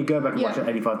thing. When you go back and watch it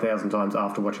 85,000 times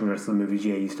after watching the rest of the movies,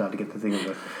 you start to get the thing of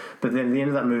it. But then at the end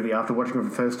of that movie, after watching it for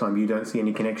the first time, you don't see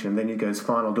any connection. Then he goes,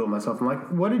 fine, I'll do it myself. I'm like,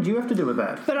 what did you have to do with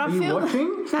that? But are you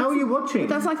watching? How are you watching?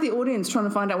 That's like the audience trying to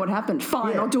find out what happened.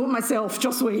 Fine, I'll do it myself,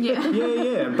 Joss Whedon.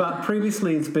 Yeah. But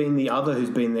previously it's been the other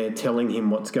who's been there telling him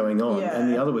what's going on,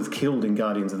 and the other was killed in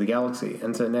Guardians of the Galaxy.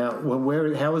 And so now,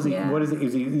 how is he? Yeah. What is it?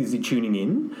 Is he tuning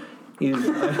in? He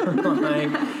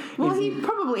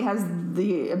probably has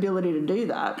the ability to do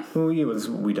that. Well,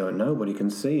 we don't know what he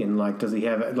can see, and does he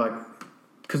have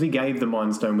because he gave the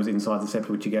Mind Stone was inside the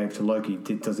scepter which he gave to Loki.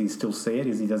 Does he still see it?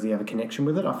 Does he have a connection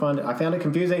with it? I found it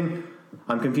confusing.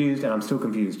 I'm confused, and I'm still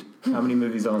confused. How many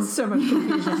movies on? So much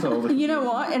confusion. You know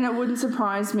what? And it wouldn't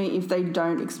surprise me if they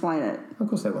don't explain it. Of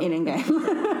course they won't. In Endgame.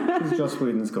 Because Joss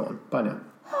Whedon's gone by now.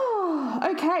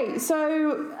 Okay,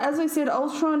 so as I said,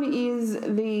 Ultron is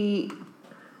the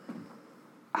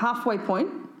halfway point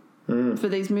for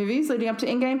these movies leading up to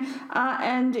Endgame,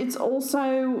 and it's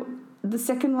also the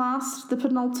the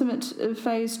penultimate of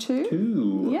Phase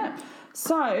 2. Yeah.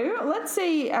 So let's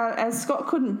see, as Scott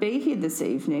couldn't be here this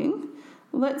evening,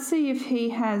 let's see if he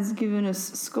has given us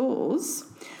scores.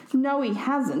 No, he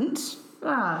hasn't.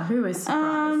 Who is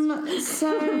surprised?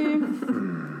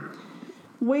 So...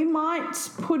 we might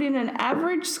put in an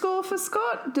average score for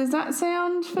Scott. Does that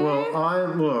sound fair?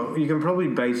 Well, you can probably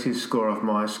base his score off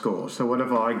my score. So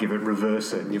whatever I give it,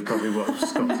 reverse it, and you've probably what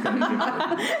Scott's going to give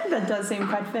it. That does seem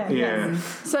quite fair. Yeah. Yes.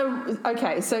 So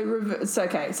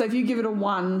So if you give it a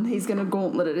 1, he's going to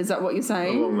gauntlet it. Is that what you're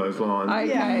saying? Along those lines.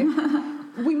 Okay.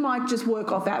 We might just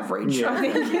work off average. Yeah. I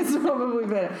think it's probably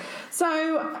better.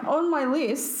 So on my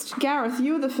list, Gareth,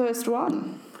 you were the first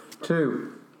one.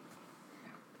 2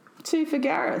 for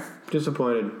Gareth.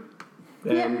 Disappointed.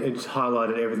 And it's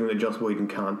highlighted everything that Joss Whedon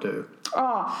can't do.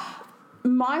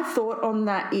 My thought on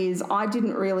that is I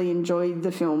didn't really enjoy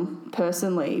the film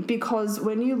personally, because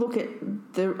when you look at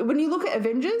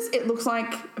Avengers, it looks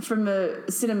like from a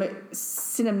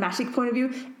cinematic point of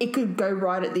view, it could go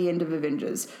right at the end of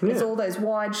Avengers. It's all those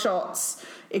wide shots,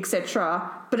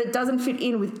 etc. But it doesn't fit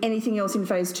in with anything else in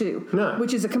Phase 2,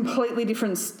 which is a completely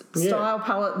different style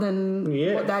palette than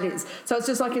what that is. So it's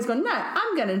just like he's gone, no,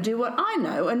 I'm going to do what I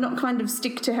know and not kind of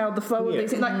stick to how the flow of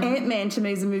these things. Like Ant-Man, to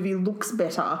me, as a movie, looks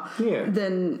better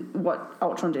than what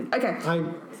Ultron did. Okay.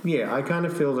 I kind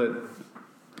of feel that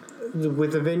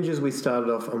with Avengers, we started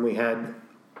off and we had,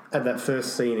 at that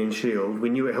first scene in S.H.I.E.L.D., we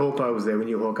knew Hawkeye was there, we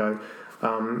knew Hawkeye.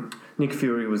 Nick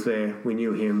Fury was there, we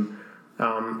knew him.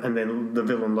 And then the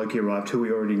villain Loki arrived, who we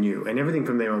already knew. And everything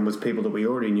from there on was people that we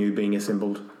already knew being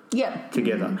assembled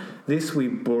together. This, we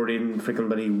brought in freaking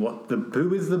buddy,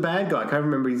 who is the bad guy? I can't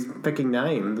remember his freaking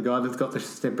name. The guy that's got the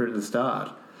stepper at the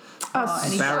start.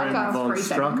 Baron von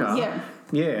Strucker.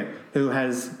 Yeah, who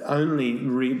has only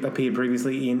appeared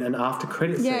previously in an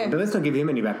after-credit scene. But let's not give him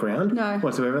any background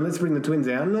whatsoever. And let's bring the twins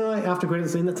out. No, after-credit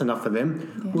scene, that's enough for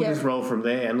them. We'll just roll from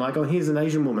there. And here's an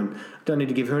Asian woman. Don't need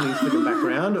to give her any specific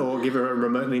background or give her a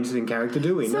remotely interesting character,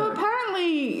 do we? So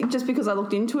apparently, just because I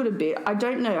looked into it a bit, I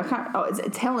don't know.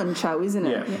 It's Helen Cho, isn't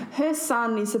it? Yeah. Her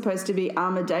son is supposed to be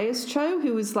Amadeus Cho,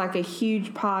 who is like a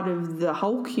huge part of the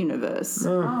Hulk universe.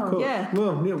 Oh, cool. Yeah.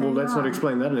 Well, let's not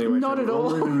explain that anyway. Not at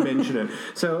all. I won't even mention it.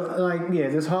 So,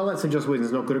 there's highlights of Joss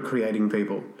Whedon's not good at creating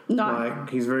people. No.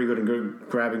 He's very good at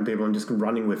grabbing people and just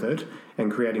running with it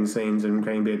and creating scenes and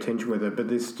creating a bit of tension with it. But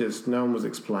this just, no one was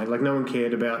explained. No one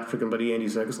cared about freaking buddy Andy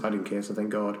Serkis. I didn't care, so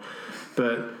thank God.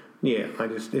 But, it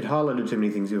highlighted too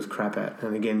many things he was crap at.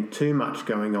 And again, too much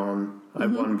going on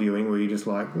at one viewing where you're just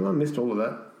I missed all of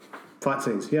that. Fight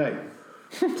scenes, yay.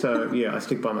 So, I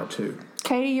stick by my 2.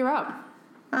 Katie, you're up.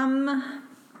 I'm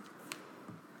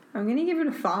going to give it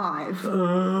a 5.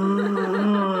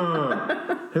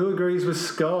 Who agrees with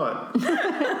Scott?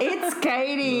 It's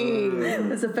Katie.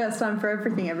 It's the first time for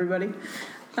everything, everybody.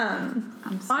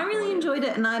 I really enjoyed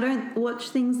it, and I don't watch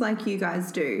things like you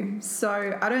guys do,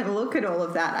 so I don't look at all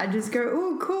of that. I just go,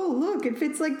 oh, cool, look, it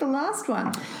fits like the last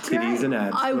one. Titties and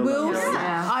abs. I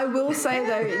will say,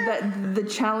 though, that the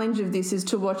challenge of this is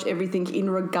to watch everything in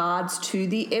regards to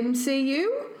the MCU.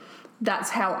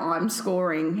 That's how I'm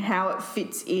scoring, how it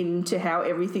fits into how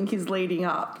everything is leading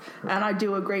up. And I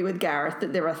do agree with Gareth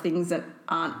that there are things that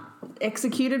aren't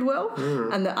executed well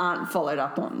and that aren't followed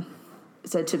up on.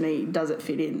 So to me, does it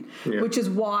fit in? Yeah. Which is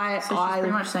why she's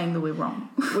pretty much saying that we're wrong.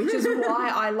 Which is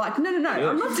why I like... No, yeah.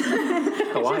 I'm not...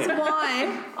 Which is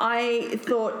why I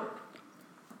thought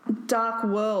Dark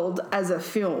World as a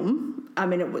film,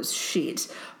 it was shit,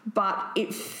 but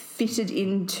it fitted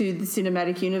into the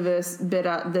cinematic universe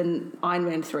better than Iron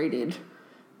Man 3 did,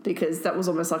 because that was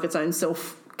almost like its own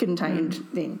contained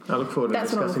thing. I look forward to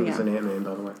That's what I'm discussing this looking in Ant-Man,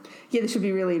 by the way. Yeah, this should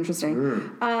be really interesting.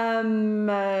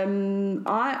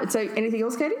 So anything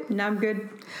else, Katie? No, I'm good.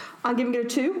 I'm giving it a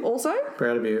 2 also.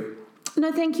 Proud of you.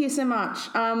 No, thank you so much.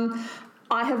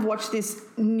 I have watched this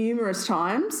numerous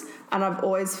times and I've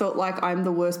always felt like I'm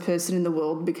the worst person in the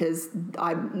world because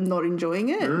I'm not enjoying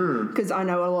it, because I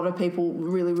know a lot of people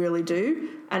really, really do.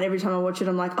 And every time I watch it,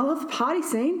 I'm like, I love the party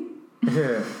scene.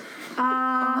 Yeah.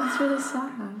 That's really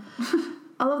sad.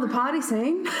 I love the party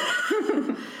scene.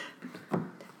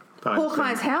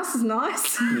 Hawkeye's house is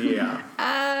nice. Yeah.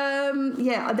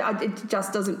 It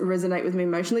just doesn't resonate with me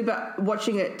emotionally. But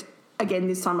watching it again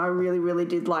this time, I really, really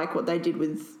did like what they did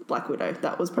with Black Widow.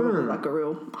 That was probably like a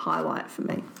real highlight for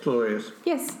me. Glorious.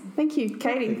 Yes, thank you,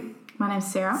 Katie. My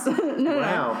name's Sarah.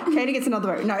 No. Katie gets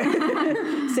another vote. No,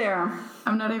 Sarah.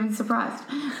 I'm not even surprised.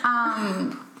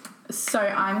 So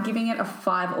I'm giving it a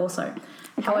 5 also. Okay.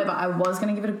 However, I was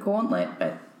going to give it a gauntlet,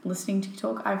 but listening to you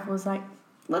talk, I was like,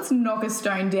 let's knock a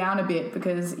stone down a bit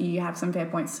because you have some fair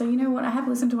points. So you know what? I have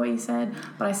listened to what you said,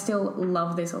 but I still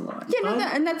love this a lot.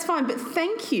 Yeah, and that's fine. But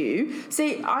thank you.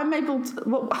 See, I'm able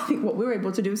to. I think what we're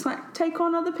able to do is like take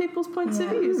on other people's points of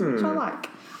views, which I like.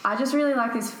 I just really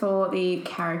like this for the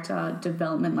character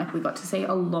development. Like we got to see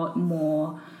a lot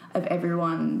more of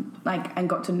everyone, like, and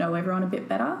got to know everyone a bit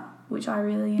better, which I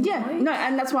really enjoyed. Yeah, no,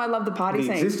 and that's why I love the party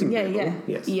scene. Existing people,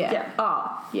 yes. Yeah.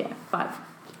 Oh, yeah, but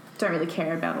don't really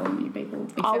care about all the new people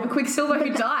except for Quicksilver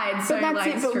who died. So but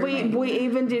that's it. But we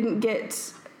even didn't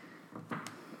get.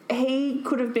 He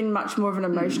could have been much more of an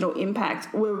emotional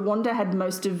impact. Where Wanda had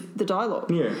most of the dialogue.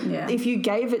 Yeah. If you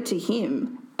gave it to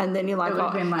him. And then you're like,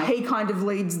 he kind of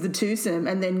leads the twosome,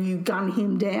 and then you gun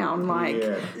him down. Like,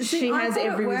 she has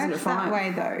every reason to fight. That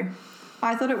way, though.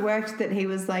 I thought it worked that he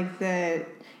was like the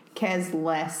cares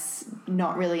less,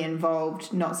 not really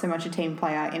involved, not so much a team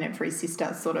player, in it for his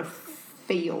sister sort of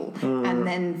feel. And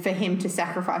then for him to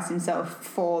sacrifice himself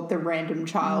for the random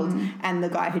child and the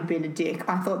guy who'd been a dick,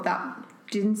 I thought that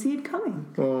didn't see it coming.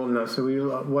 Well, no, so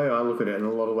the way I look at it, and a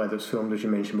lot of the way that's filmed, as you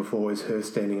mentioned before, is her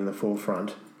standing in the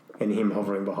forefront and him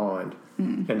hovering behind.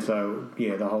 And so,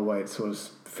 the whole way it's sort of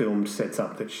filmed sets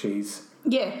up that she's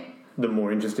the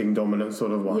more interesting, dominant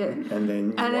sort of one. Yeah. And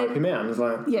then you wipe him out. And it's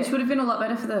like... Which would have been a lot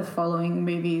better for the following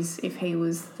movies if he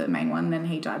was the main one and then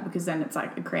he died, because then it's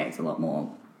like it creates a lot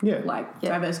more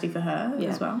diversity for her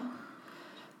as well.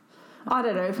 I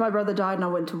don't know. If my brother died and I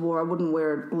went to war, I wouldn't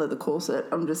wear a leather corset.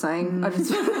 I'm just saying. I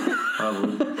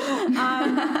would.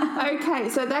 Okay,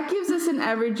 so that gives us an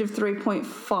average of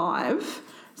 3.5.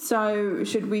 So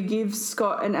should we give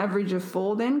Scott an average of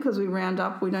 4 then? Because we round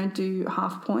up, we don't do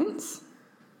half points.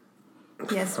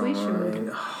 Yes, we should.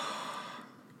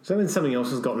 Does that mean something else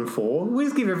has gotten 4? We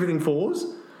just give everything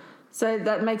 4s? So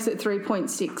that makes it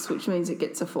 3.6, which means it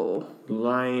gets a 4.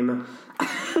 Lame. Hey,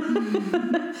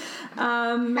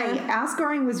 our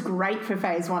scoring was great for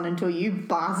phase 1 until you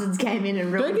bastards came in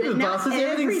and ruined it. Don't give the bastards,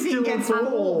 everything's still gets a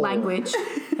 4. Language.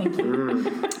 Thank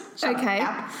you.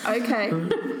 Okay.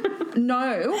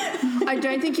 No, I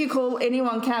don't think you call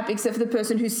anyone Cap except for the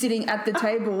person who's sitting at the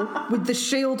table with the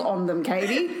shield on them,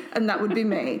 Katie, and that would be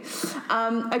me.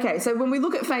 Okay, so when we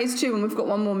look at phase 2, and we've got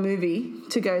one more movie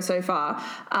to go so far,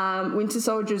 Winter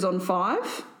Soldier's on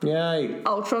 5. Yay.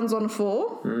 Ultron's on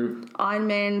 4. Iron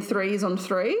Man 3 is on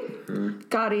 3.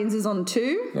 Guardians is on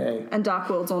 2. Yay. And Dark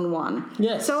World's on 1.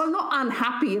 Yes. So I'm not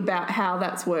unhappy about how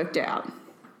that's worked out.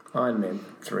 Iron Man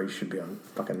 3 should be on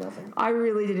fucking nothing. I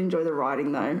really did enjoy the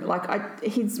writing though. Like,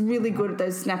 he's really good at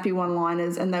those snappy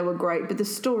one-liners, and they were great, but the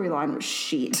storyline was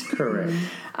shit. Correct.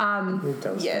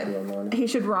 He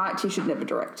should write, he should never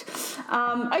direct.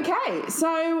 Okay,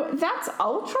 so that's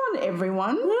Ultron,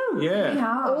 everyone. Woo, yeah.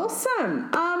 Awesome.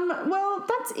 Well,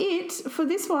 that's it for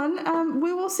this one.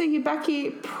 We will see you back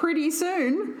here pretty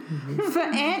soon for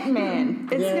Ant-Man.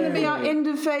 It's going to be our end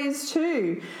of phase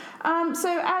 2.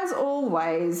 So as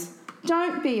always,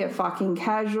 don't be a fucking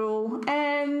casual,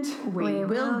 and we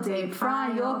will deep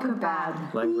fry your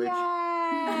kebab. Language.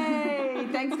 Yay!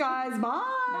 Thanks, guys.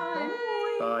 Bye.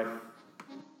 Bye.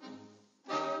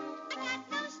 I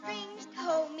got no strings to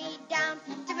hold me down,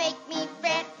 to make me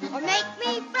fret or make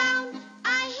me frown.